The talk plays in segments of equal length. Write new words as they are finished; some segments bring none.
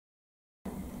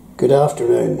Good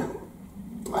afternoon.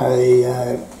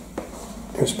 I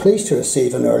was pleased to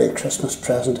receive an early Christmas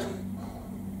present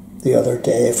the other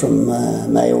day from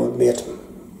my old mate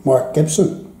Mark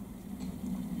Gibson,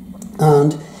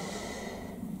 and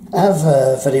I've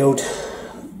videoed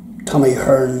Tommy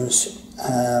Herron's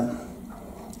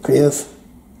grave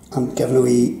and given a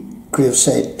wee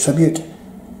graveside tribute.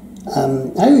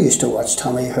 I used to watch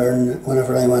Tommy Herron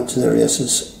whenever I went to the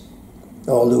races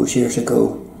all those years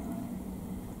ago,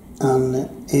 and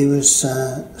he was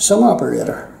some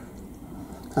operator,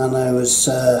 and I was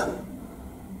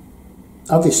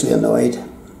obviously annoyed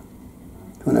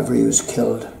whenever he was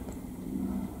killed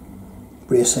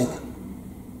racing.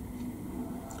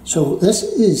 So this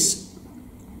is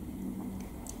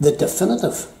the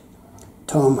definitive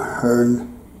Tom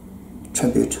Herron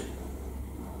tribute,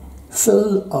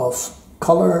 full of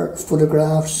colour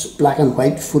photographs, black and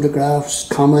white photographs,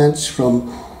 comments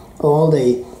from all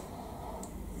the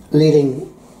leading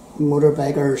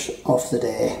motorbikers of the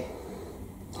day,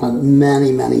 and many,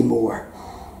 many more.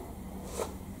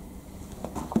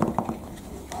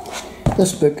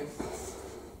 This book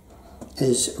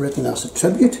is written as a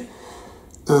tribute,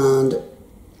 and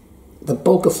the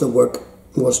bulk of the work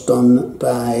was done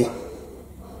by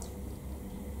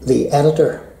the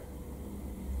editor,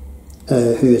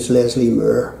 who is Leslie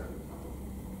Moore.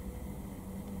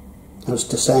 It was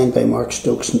designed by Mark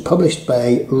Stokes and published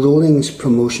by Rollings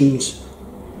Promotions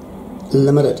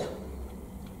Limited,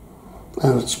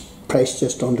 and it's priced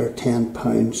just under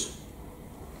 £10,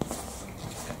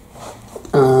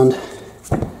 and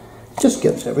just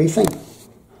gives everything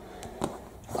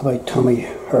about Tommy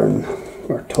Herron,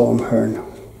 or Tom Herron.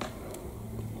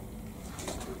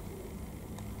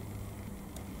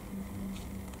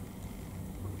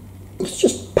 It's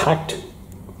just packed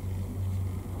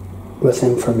with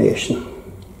information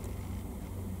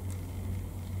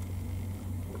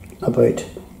about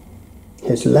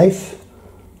his life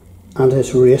and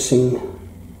his racing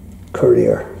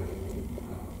career.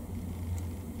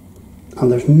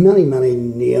 And there's many, many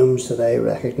names that I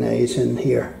recognise in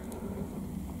here.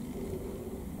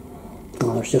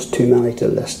 Well, there's just too many to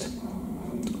list.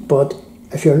 But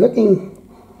if you're looking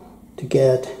to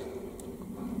get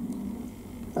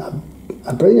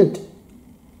a brilliant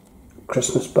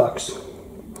Christmas box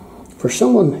for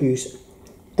someone who's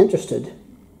interested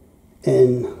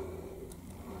in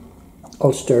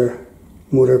Ulster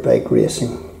motorbike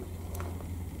racing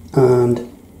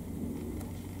and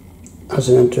has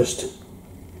an interest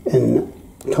in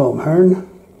Tom Herron,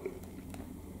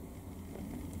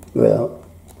 well,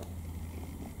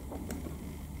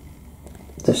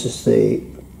 this is the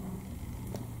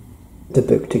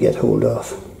book to get hold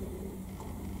of.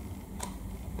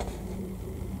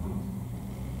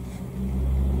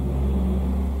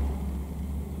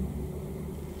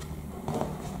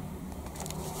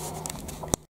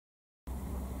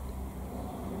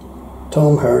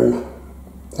 Tom Herron,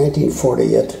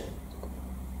 1948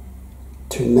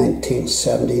 to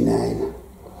 1979,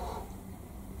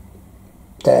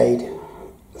 died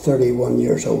 31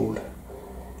 years old,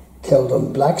 killed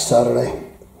on Black Saturday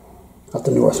at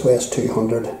the Northwest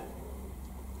 200,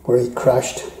 where he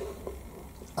crashed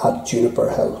at Juniper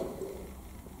Hill.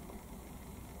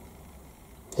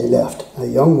 He left a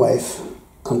young wife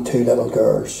and two little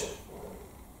girls.